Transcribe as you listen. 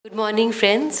Good morning,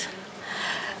 friends.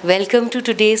 Welcome to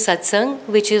today's Satsang,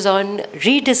 which is on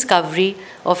rediscovery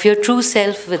of your true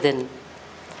self within.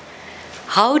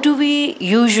 How do we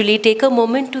usually take a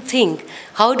moment to think?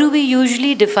 How do we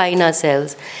usually define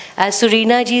ourselves? As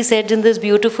Surina ji said in this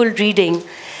beautiful reading,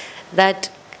 that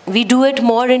we do it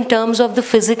more in terms of the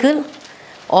physical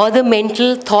or the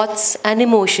mental thoughts and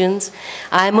emotions.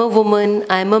 I'm a woman,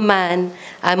 I'm a man,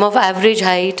 I'm of average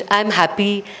height, I'm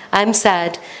happy, I'm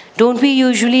sad. Don't we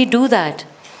usually do that?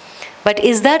 But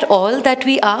is that all that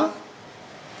we are?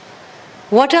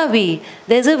 What are we?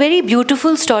 There's a very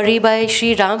beautiful story by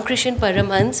Sri Ramakrishna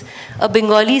Paramhansa, a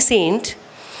Bengali saint.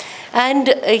 And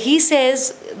he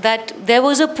says that there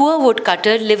was a poor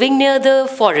woodcutter living near the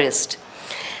forest.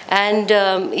 And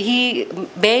he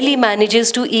barely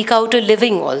manages to eke out a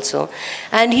living also.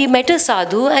 And he met a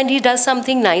sadhu and he does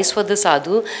something nice for the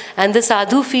sadhu. And the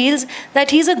sadhu feels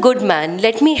that he's a good man,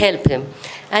 let me help him.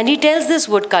 And he tells this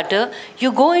woodcutter,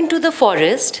 you go into the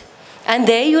forest and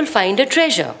there you'll find a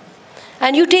treasure.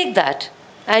 And you take that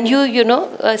and you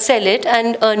sell it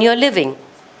and earn your living.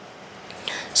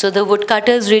 So the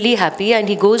woodcutter is really happy and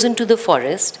he goes into the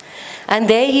forest. And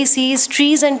there he sees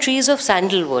trees and trees of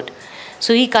sandalwood.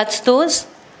 So he cuts those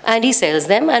and he sells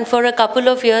them, and for a couple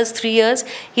of years, 3 years,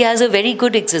 he has a very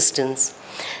good existence.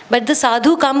 But the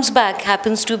sadhu comes back,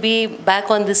 happens to be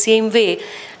back on the same way,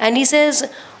 and he says,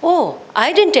 oh,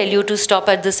 I didn't tell you to stop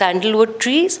at the sandalwood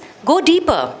trees, go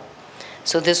deeper.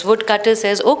 So this woodcutter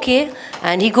says, okay,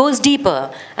 and he goes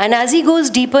deeper. And as he goes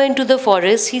deeper into the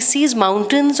forest, he sees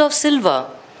mountains of silver.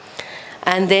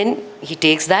 And then he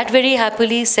takes that very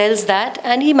happily, sells that,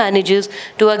 and he manages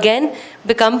to again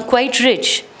become quite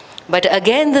rich. But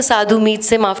again the sadhu meets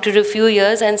him after a few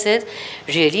years and says,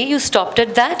 really, you stopped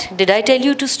at that? Did I tell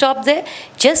you to stop there?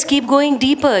 Just keep going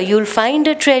deeper, you'll find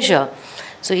a treasure.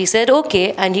 So he said,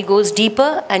 okay, and he goes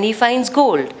deeper and he finds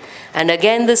gold. And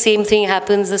again the same thing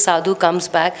happens, the sadhu comes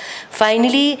back.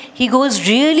 Finally, he goes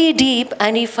really deep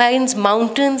and he finds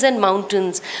mountains and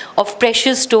mountains of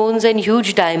precious stones and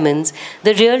huge diamonds,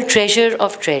 the real treasure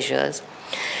of treasures.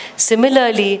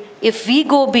 Similarly, if we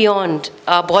go beyond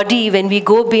our body, when we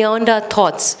go beyond our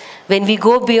thoughts, when we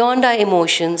go beyond our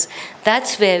emotions,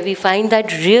 that's where we find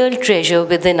that real treasure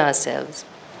within ourselves.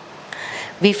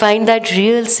 We find that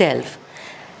real self.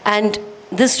 And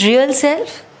this real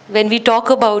self, when we talk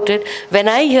about it, when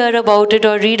I hear about it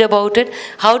or read about it,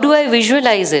 how do I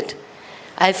visualize it?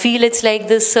 I feel it's like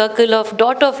this circle of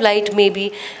dot of light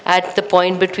maybe at the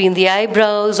point between the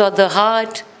eyebrows or the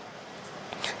heart.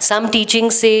 Some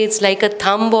teachings say it's like a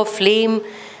thumb or flame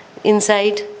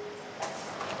inside.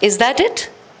 Is that it?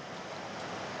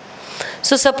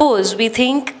 So suppose we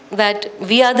think that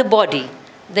we are the body,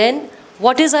 then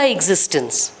what is our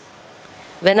existence?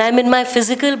 When I'm in my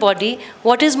physical body,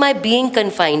 what is my being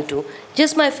confined to?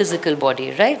 Just my physical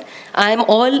body, right? I'm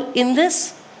all in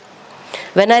this.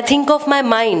 When I think of my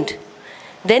mind,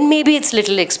 then maybe it's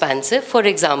little expansive. For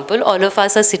example, all of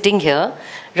us are sitting here.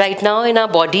 Right now in our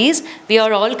bodies, we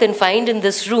are all confined in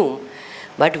this room.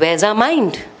 But where's our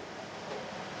mind?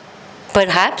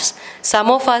 Perhaps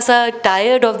some of us are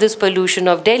tired of this pollution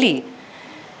of Delhi,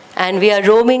 and we are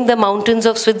roaming the mountains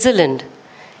of Switzerland.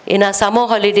 In our summer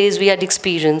holidays we had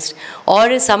experienced,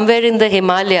 or somewhere in the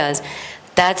Himalayas.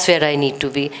 That's where I need to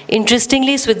be.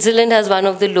 Interestingly, Switzerland has one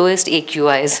of the lowest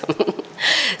AQIs.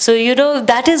 So,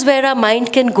 that is where our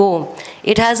mind can go.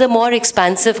 It has a more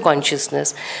expansive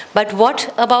consciousness. But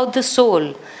what about the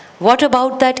soul? What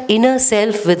about that inner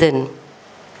self within?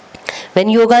 When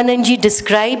Yogananda ji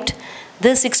described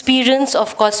this experience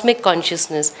of cosmic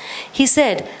consciousness, he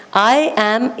said, I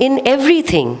am in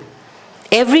everything.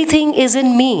 Everything is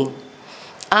in me.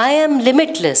 I am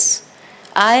limitless.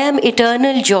 I am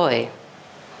eternal joy.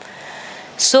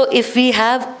 So if we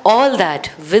have all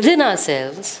that within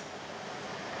ourselves,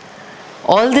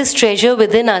 all this treasure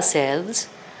within ourselves,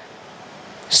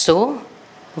 so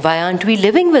why aren't we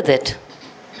living with it?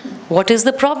 What is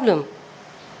the problem?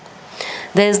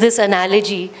 There's this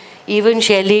analogy, even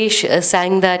Shailesh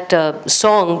sang that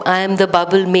song, I am the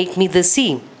bubble, make me the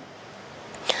sea.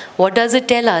 What does it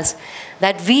tell us?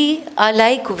 That we are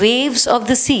like waves of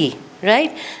the sea,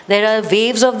 right? There are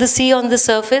waves of the sea on the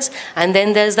surface, and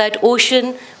then there's that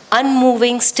ocean,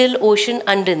 unmoving, still ocean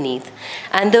underneath.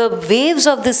 And the waves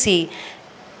of the sea,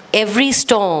 every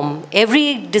storm,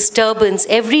 every disturbance,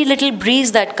 every little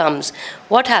breeze that comes,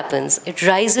 what happens? It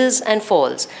rises and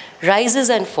falls, rises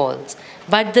and falls.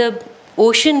 But the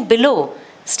ocean below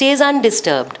stays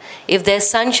undisturbed. If there's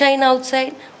sunshine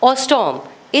outside or storm,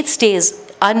 it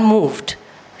stays unmoved,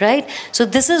 right? So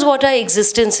this is what our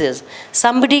existence is.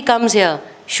 Somebody comes here,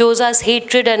 shows us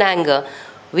hatred and anger.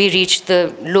 we reach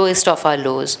the lowest of our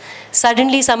lows.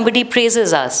 Suddenly somebody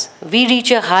praises us, we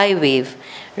reach a high wave,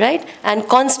 right? And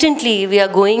constantly we are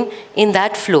going in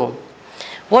that flow.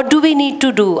 What do we need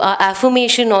to do? Our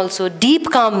affirmation also,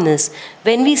 deep calmness,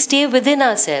 when we stay within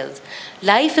ourselves.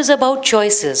 Life is about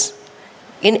choices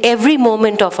in every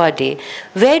moment of our day.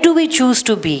 Where do we choose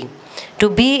to be? To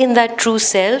be in that true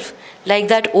self, like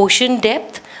that ocean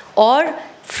depth, or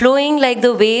flowing like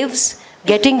the waves,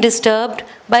 getting disturbed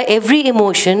by every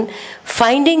emotion,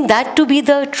 finding that to be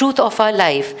the truth of our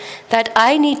life, that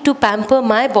I need to pamper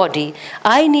my body,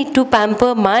 I need to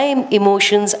pamper my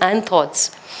emotions and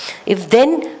thoughts. If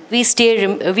then we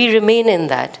remain in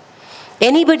that.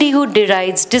 Anybody who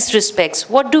derides, disrespects,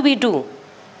 what do?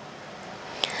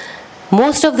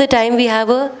 Most of the time we have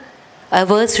a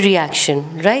averse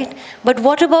reaction, right? But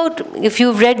what about if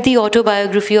you've read the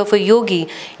autobiography of a yogi?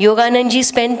 Yogananda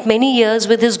spent many years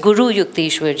with his guru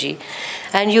Yukteswarji,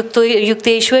 and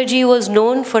Yukteswarji was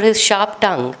known for his sharp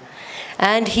tongue,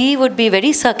 and he would be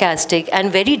very sarcastic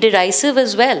and very derisive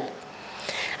as well.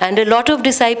 And a lot of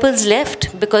disciples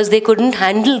left because they couldn't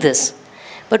handle this.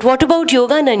 But what about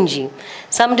Yogananda?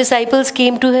 Some disciples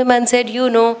came to him and said,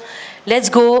 let's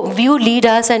go, you lead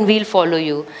us and we'll follow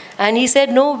you. And he said,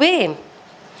 no way.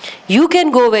 You can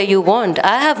go where you want.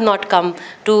 I have not come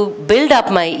to build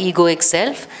up my egoic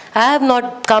self. I have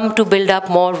not come to build up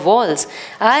more walls.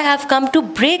 I have come to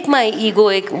break my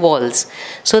egoic walls,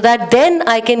 so that then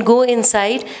I can go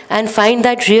inside and find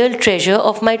that real treasure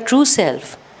of my true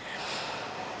self.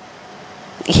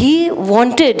 He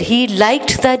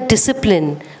liked that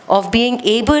discipline of being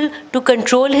able to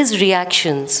control his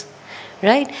reactions,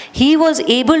 right? He was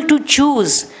able to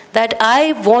choose that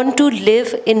I want to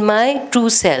live in my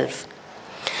true self.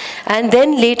 And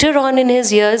then later on in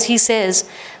his years, he says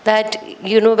that,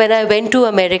 when I went to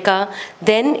America,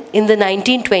 then in the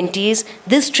 1920s,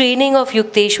 this training of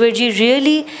Yukteswarji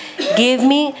really gave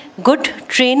me good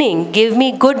training, gave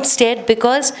me good stead,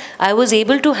 because I was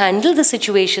able to handle the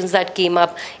situations that came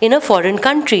up in a foreign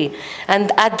country.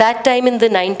 And at that time in the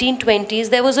 1920s,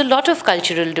 there was a lot of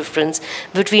cultural difference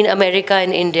between America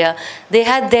and India. They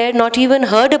had there not even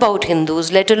heard about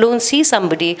Hindus, let alone see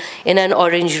somebody in an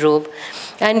orange robe.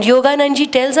 And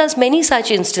Yogananda tells us many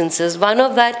such instances. One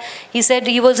of that, he said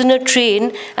he was in a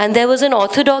train and there was an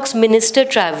Orthodox minister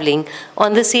traveling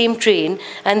on the same train,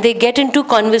 and they get into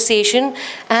conversation,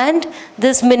 and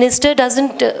this minister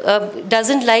doesn't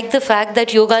like the fact that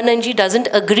Yogananda doesn't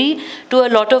agree to a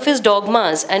lot of his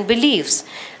dogmas and beliefs.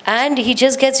 And he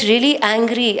just gets really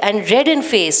angry and red in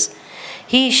face.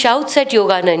 He shouts at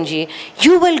Yogananda,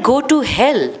 "You will go to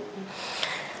hell."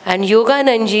 And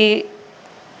Yogananda,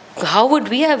 how would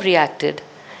we have reacted?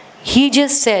 He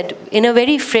just said in a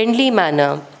very friendly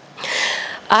manner,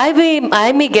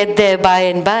 I may get there by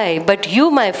and by, but you,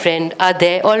 my friend, are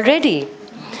there already.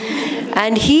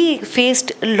 And he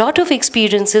faced a lot of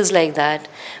experiences like that.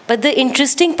 But the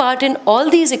interesting part in all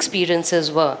these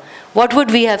experiences were, what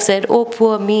would we have said? Oh,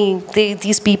 poor me,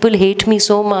 these people hate me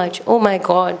so much. Oh my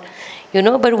God.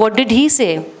 But what did he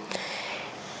say?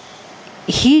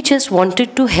 He just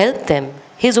wanted to help them.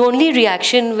 His only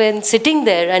reaction when sitting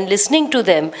there and listening to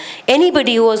them,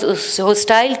 anybody who was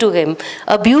hostile to him,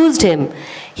 abused him,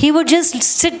 he would just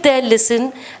sit there,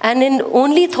 listen, and the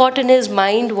only thought in his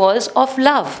mind was of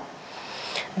love.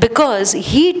 Because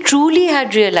he truly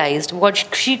had realized what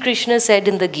Sri Krishna said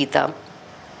in the Gita,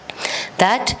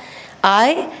 that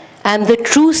I am the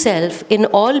true self in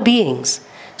all beings.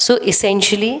 So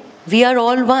essentially, we are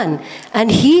all one.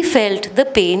 And he felt the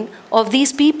pain of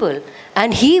these people,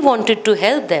 and he wanted to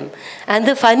help them. And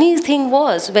the funny thing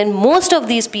was, when most of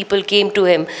these people came to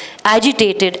him,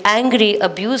 agitated, angry,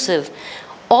 abusive,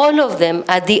 all of them,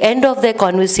 at the end of their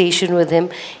conversation with him,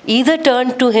 either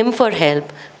turned to him for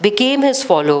help, became his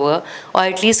follower, or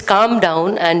at least calmed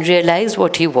down and realized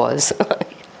what he was.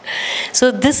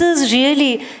 So this is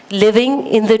really living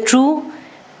in the true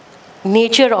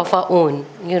nature of our own.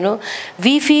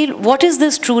 We feel, what is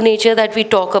this true nature that we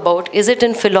talk about? Is it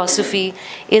in philosophy?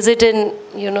 Is it in,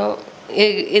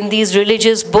 in these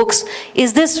religious books?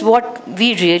 Is this what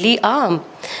we really are?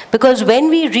 Because when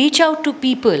we reach out to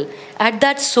people at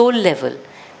that soul level,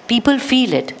 people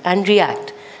feel it and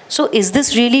react. So is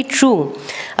this really true?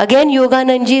 Again,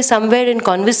 Yogananda, somewhere in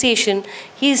conversation,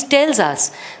 he tells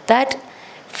us that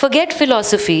forget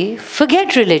philosophy,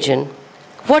 forget religion.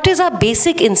 What is our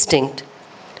basic instinct?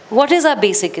 What is our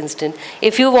basic instinct?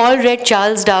 If you've all read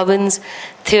Charles Darwin's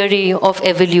theory of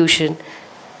evolution,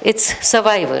 it's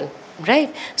survival,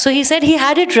 right? So he said he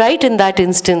had it right in that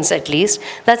instance, at least,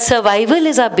 that survival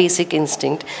is our basic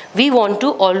instinct. We want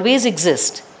to always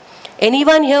exist.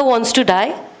 Anyone here wants to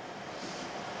die?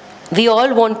 We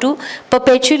all want to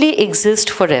perpetually exist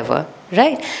forever,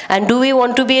 right? And do we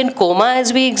want to be in coma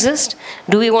as we exist?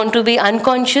 Do we want to be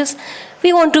unconscious?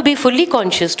 We want to be fully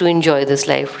conscious to enjoy this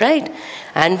life, right?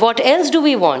 And what else do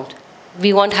we want?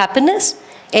 We want happiness.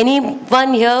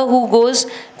 Anyone here who goes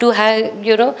to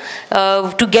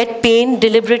have, to get pain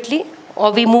deliberately,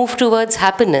 or we move towards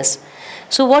happiness?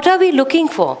 So what are we looking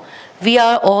for? We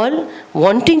are all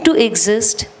wanting to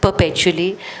exist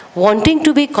perpetually, wanting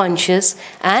to be conscious,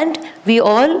 and we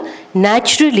all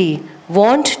naturally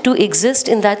want to exist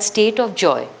in that state of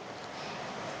joy.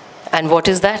 And what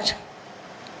is that?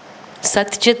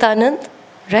 Sat Chit Anand,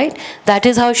 right? That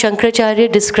is how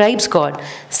Shankaracharya describes God.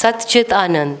 Sat Chit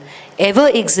Anand, ever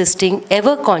existing,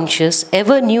 ever conscious,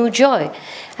 ever new joy.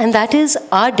 And that is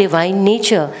our divine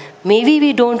nature. Maybe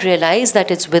we don't realize that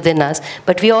it's within us,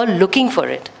 but we are all looking for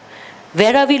it.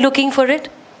 Where are we looking for it?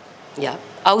 Yeah,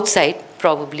 outside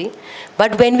probably.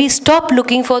 But when we stop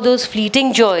looking for those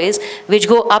fleeting joys which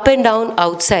go up and down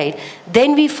outside,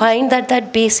 then we find that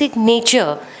that basic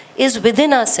nature is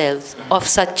within ourselves of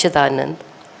Satchidanand.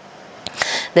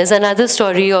 There's another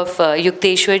story of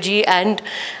Yukteswarji and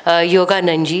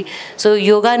Yoganandji. So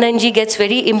Yoganandji gets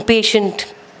very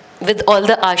impatient with all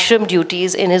the ashram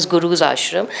duties in his guru's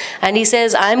ashram, and he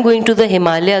says, I'm going to the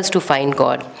Himalayas to find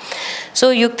God.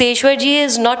 So Yukteswarji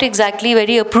is not exactly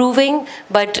very approving,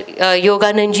 but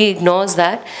Yoganandji ignores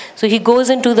that. So he goes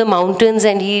into the mountains,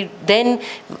 and he then,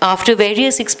 after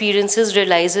various experiences,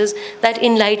 realizes that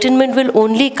enlightenment will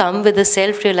only come with a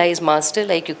self-realized master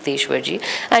like Yukteswarji,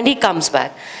 and he comes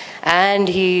back. And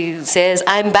he says,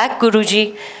 I'm back,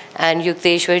 Guruji. And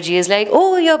Yukteswarji is like,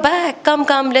 oh, you're back,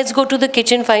 come, let's go to the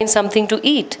kitchen, find something to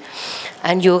eat.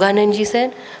 And Yoganandji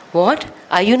said, what?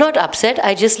 Are you not upset?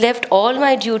 I just left all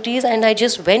my duties and I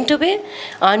just went away.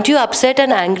 Aren't you upset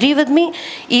and angry with me?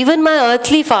 Even my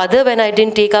earthly father, when I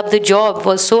didn't take up the job,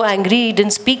 was so angry he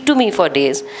didn't speak to me for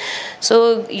days.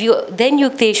 So then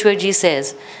Yukteswarji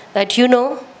says that,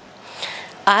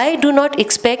 I do not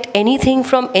expect anything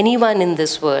from anyone in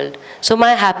this world. So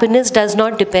my happiness does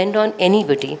not depend on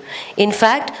anybody. In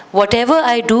fact, whatever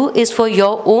I do is for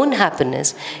your own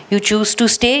happiness. You choose to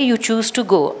stay, you choose to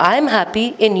go. I am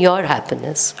happy in your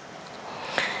happiness.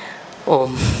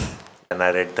 Om. When I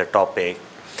read the topic,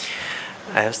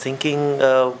 I was thinking,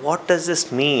 what does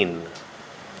this mean?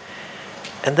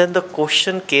 And then the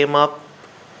question came up,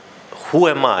 who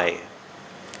am I?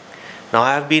 Now,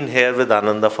 I have been here with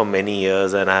Ananda for many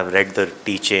years, and I have read the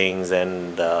teachings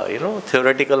and,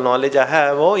 theoretical knowledge I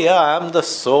have. Oh, yeah, I am the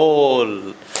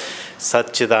soul,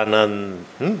 Satchidanand.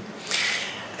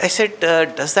 I said,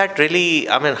 does that really,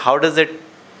 how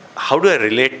do I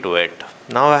relate to it?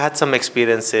 Now, I had some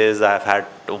experiences. I've had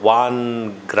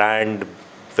one grand,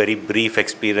 very brief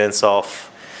experience of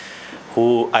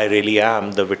who I really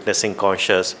am, the witnessing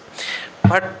conscious.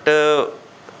 But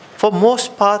for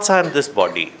most parts, I am this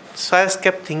body. So I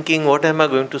kept thinking, what am I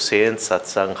going to say in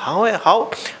satsang?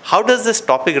 How does this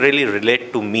topic really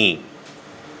relate to me?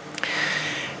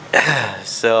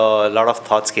 So a lot of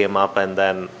thoughts came up, and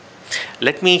then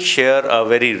let me share a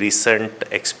very recent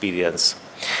experience.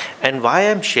 And why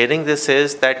I'm sharing this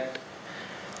is that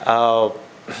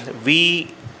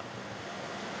we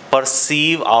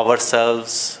perceive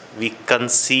ourselves, we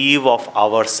conceive of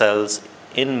ourselves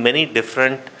in many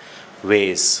different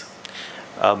ways.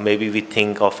 Maybe we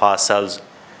think of ourselves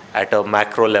at a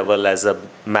macro level as a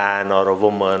man or a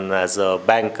woman, as a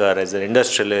banker, as an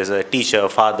industrialist, a teacher,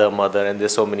 father, mother, and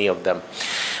there's so many of them.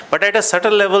 But at a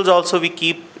subtle levels also we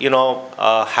keep,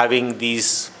 having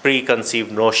these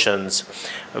preconceived notions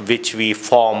which we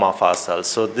form of ourselves.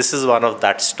 So this is one of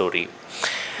that story.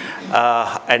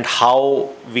 And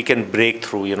how we can break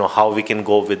through, how we can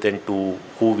go within to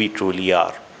who we truly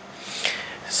are.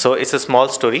 So it's a small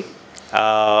story.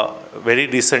 Very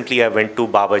recently I went to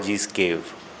Babaji's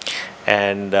cave,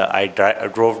 and I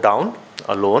drove down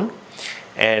alone,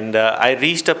 and I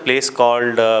reached a place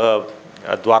called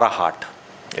Dwarahat.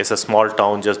 It's a small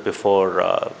town just before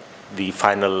the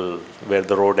final, where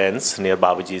the road ends, near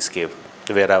Babaji's cave,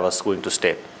 where I was going to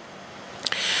stay.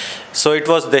 So it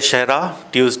was Dashera,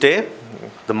 Tuesday.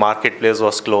 The marketplace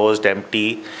was closed,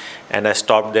 empty, and I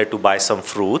stopped there to buy some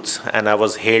fruits, and I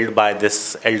was hailed by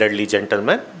this elderly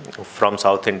gentleman from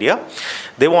South India.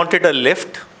 They wanted a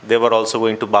lift. They were also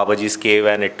going to Babaji's cave,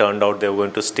 and it turned out they were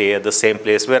going to stay at the same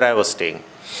place where I was staying.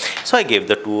 So I gave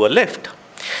the two a lift.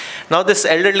 Now this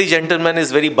elderly gentleman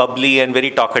is very bubbly and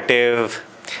very talkative.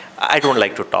 I don't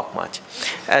like to talk much.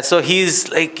 So he's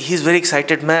very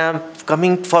excited, man, I'm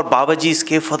coming for Babaji's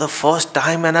cave for the first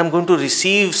time, and I'm going to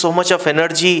receive so much of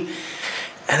energy.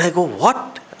 And I go,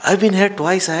 what? I've been here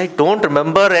twice. I don't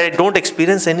remember. I don't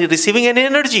experience receiving any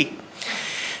energy.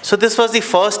 So this was the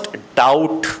first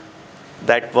doubt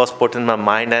that was put in my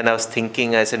mind, and I was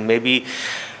thinking, I said, maybe,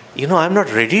 I'm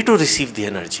not ready to receive the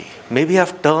energy. Maybe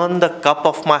I've turned the cup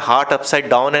of my heart upside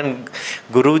down, and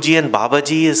Guruji and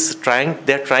Babaji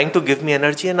they're trying to give me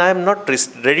energy, and I'm not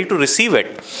ready to receive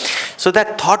it. So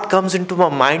that thought comes into my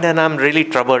mind, and I'm really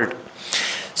troubled.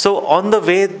 So on the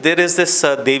way, there is this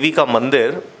Devi ka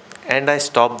mandir, and I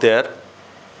stopped there.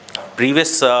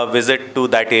 Previous visit to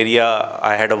that area,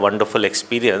 I had a wonderful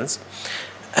experience,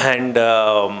 and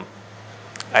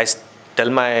I tell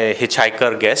my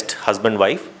hitchhiker guest, husband,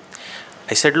 wife,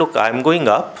 I said, look, I'm going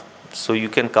up, so you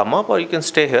can come up or you can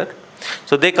stay here.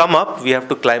 So they come up, we have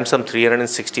to climb some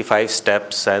 365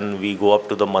 steps, and we go up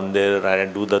to the mandir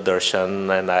and do the darshan,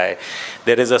 and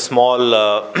there is a small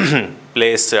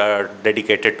place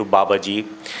dedicated to Babaji.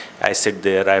 I sit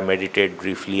there, I meditate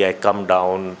briefly, I come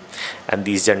down, and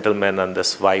these gentlemen and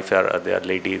this wife, their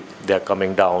lady, they are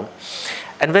coming down.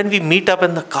 And when we meet up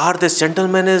in the car, this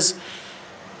gentleman is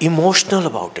emotional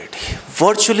about it.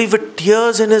 Virtually with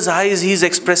tears in his eyes, he is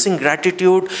expressing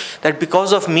gratitude that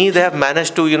because of me, they have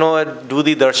managed to, do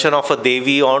the darshan of a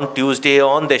Devi on Tuesday,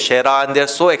 on Dashera, and they are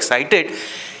so excited.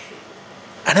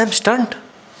 And I'm stunned.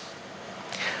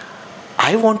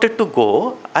 I wanted to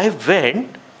go, I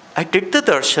went, I did the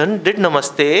darshan, did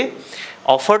namaste,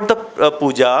 offered the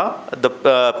puja, the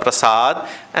prasad,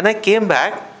 and I came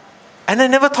back, and I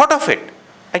never thought of it.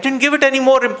 I didn't give it any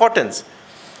more importance.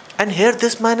 And here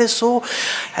this man is so,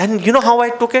 and you know how I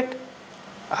took it?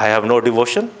 I have no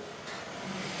devotion.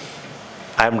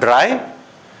 I am dry.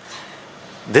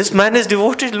 This man is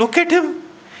devoted, look at him.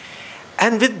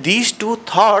 And with these two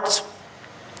thoughts,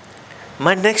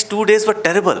 my next 2 days were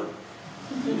terrible.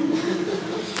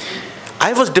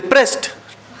 I was depressed.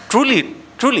 Truly.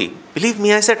 Believe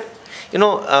me, I said,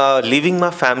 leaving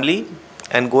my family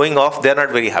and going off, they're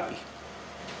not very happy.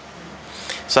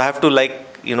 So I have to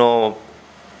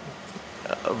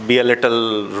be a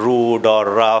little rude or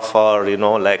rough or,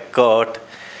 curt.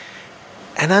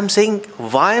 And I'm saying,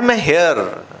 why am I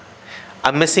here?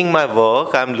 I'm missing my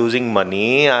work, I'm losing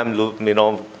money,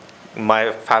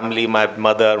 my family, my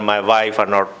mother, my wife are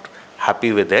not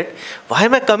happy with it. Why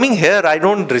am I coming here? I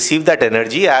don't receive that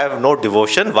energy. I have no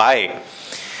devotion. Why?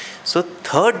 So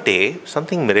third day,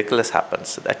 something miraculous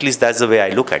happens. At least that's the way I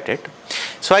look at it.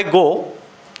 So I go,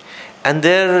 and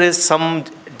there is some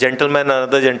gentleman,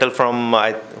 another gentleman from,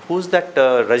 who's that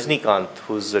Rajnikant,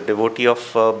 who's a devotee of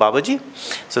Babaji.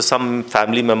 So some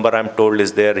family member, I'm told,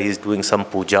 is there. He's doing some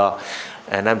puja.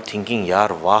 And I'm thinking,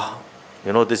 yaar, wah.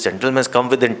 This gentleman has come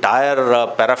with entire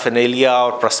paraphernalia,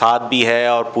 or prasad bhi hai,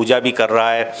 or puja bhi kar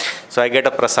raha hai. So I get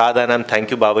a prasad, and I'm,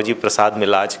 thank you Babaji, prasad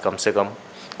mila aaj, kam se kam,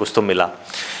 kuch to mila.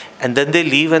 And then they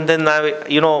leave, and then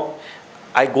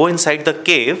I go inside the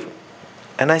cave,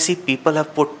 and I see people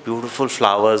have put beautiful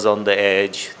flowers on the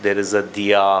edge. There is a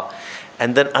diya,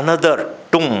 and then another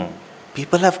tomb.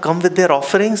 People have come with their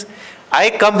offerings. I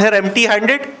come here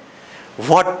empty-handed.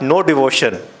 What? No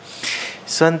devotion.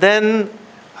 So, and then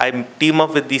I team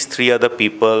up with these 3 other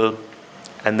people,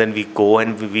 and then we go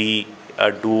and we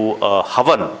do a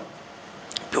havan,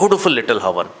 beautiful little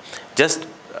havan, just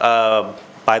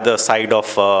by the side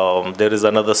of, there is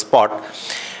another spot,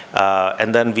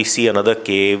 and then we see another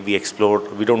cave, we explore,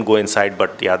 we don't go inside,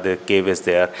 but yeah, the cave is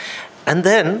there. And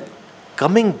then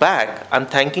coming back, I'm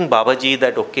thanking Babaji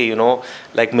that, okay,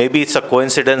 maybe it's a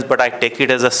coincidence, but I take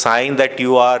it as a sign that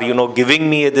you are, giving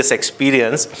me this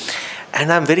experience,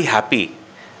 and I'm very happy.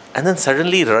 And then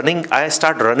suddenly I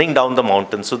start running down the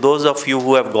mountain. So those of you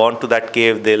who have gone to that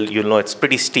cave, you'll know it's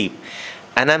pretty steep.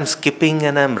 And I'm skipping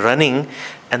and I'm running,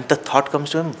 and the thought comes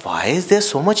to him, why is there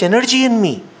so much energy in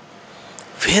me?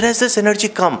 Where has this energy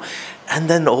come? And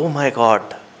then, oh my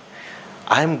God,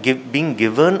 I'm being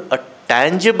given a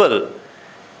tangible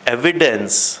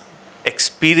evidence,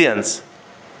 experience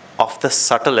of the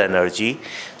subtle energy,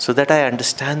 so that I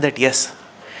understand that yes,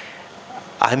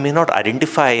 I may not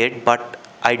identify it, but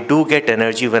I do get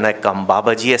energy when I come.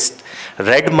 Babaji has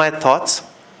read my thoughts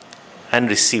and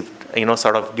received,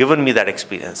 sort of given me that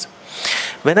experience.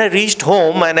 When I reached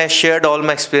home and I shared all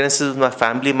my experiences with my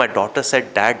family, my daughter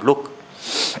said, Dad, look,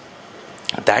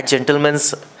 that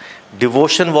gentleman's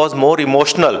devotion was more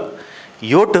emotional.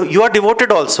 You are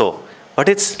devoted also, but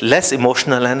it's less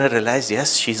emotional. And I realized,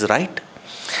 yes, she's right.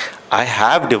 I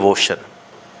have devotion.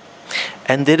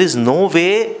 And there is no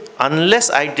way,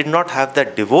 unless I did not have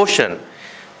that devotion,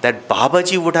 that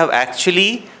Babaji would have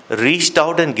actually reached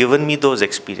out and given me those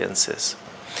experiences.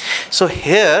 So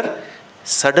here,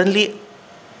 suddenly,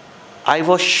 I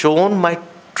was shown my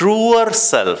truer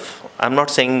self. I'm not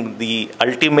saying the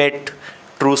ultimate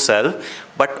true self,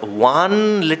 but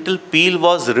one little peel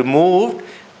was removed,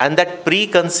 And that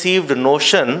preconceived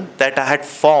notion that I had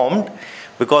formed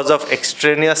because of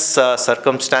extraneous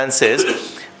circumstances,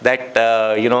 that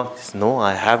no,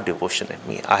 I have devotion in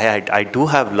me, I do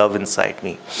have love inside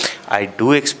me, I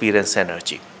do experience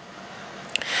energy.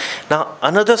 Now,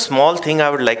 another small thing I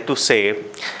would like to say,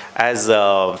 as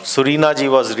Surina ji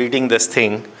was reading this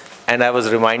thing, and I was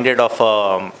reminded of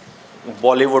a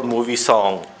Bollywood movie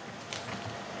song,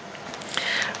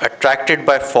 attracted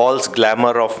by false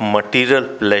glamour of material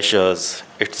pleasures,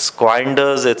 it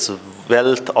squanders its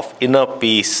wealth of inner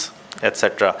peace,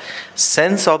 etc.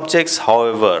 Sense objects,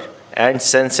 however, and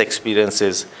sense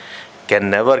experiences can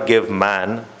never give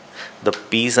man the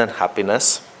peace and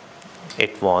happiness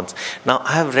it wants. Now,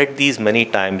 I have read these many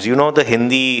times. You know the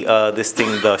Hindi, this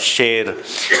thing, the sher,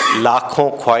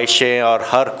 लाखों ख्वाहिशें और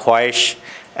हर ख्वाहिश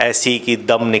ऐसी कि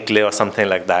दम निकले, or something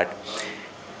like that.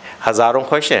 हजारों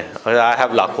ख्वाहिशें, I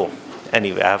have लाखों.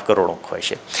 Anyway, I have करोड़ों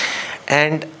ख्वाहिशें.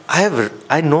 And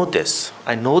I know this.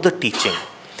 I know the teaching.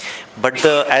 But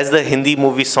as the Hindi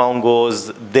movie song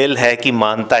goes, दिल है कि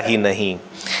मानता ही नहीं.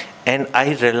 And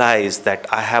I realized that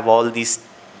I have all these,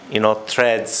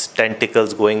 threads,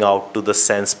 tentacles going out to the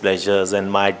sense pleasures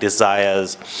and my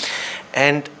desires.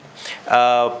 And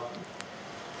I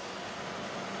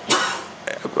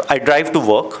drive to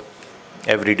work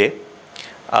every day.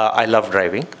 I love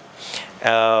driving.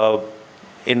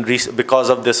 Because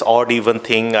of this odd even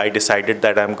thing, I decided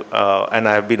that and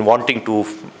I have been wanting to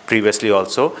previously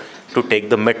also, to take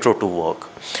the metro to work.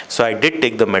 So I did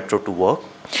take the metro to work.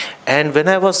 And when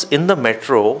I was in the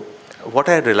metro, what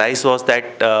I realized was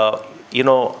that, there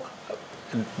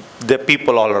are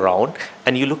people all around,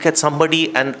 and you look at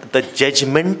somebody and the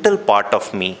judgmental part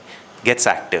of me gets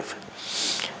active.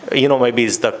 Maybe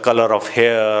it's the color of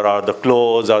hair or the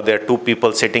clothes, or there are two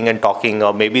people sitting and talking,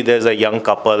 or maybe there's a young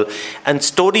couple, and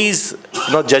stories,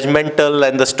 judgmental,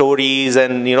 and the stories,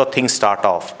 and, things start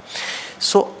off.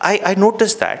 So I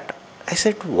noticed that. I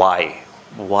said, why?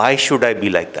 Why should I be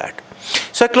like that?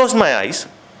 So I closed my eyes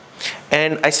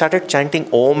and I started chanting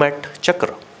Om at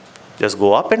chakra. Just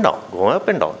go up and down, go up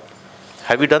and down.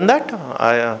 Have you done that?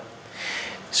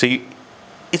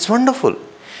 It's wonderful.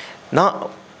 Now,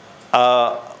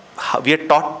 we are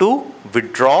taught to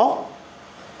withdraw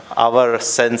our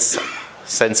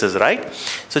senses, right?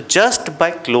 So just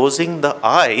by closing the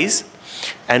eyes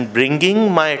and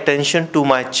bringing my attention to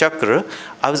my chakra,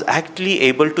 I was actually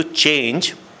able to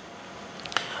change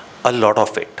a lot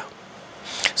of it.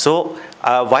 So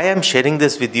why I'm sharing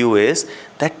this with you is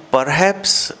that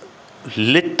perhaps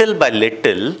little by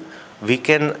little we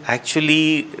can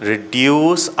actually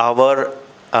reduce our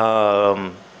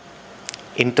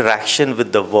interaction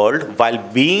with the world while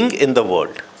being in the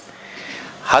world.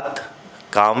 Hat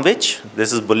Kam Vich,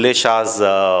 this is Bulle Shah's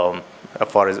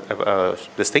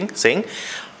this thing saying,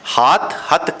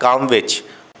 Hat Kam Vich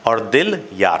or Dil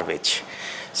Yar Vich.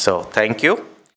 So thank you.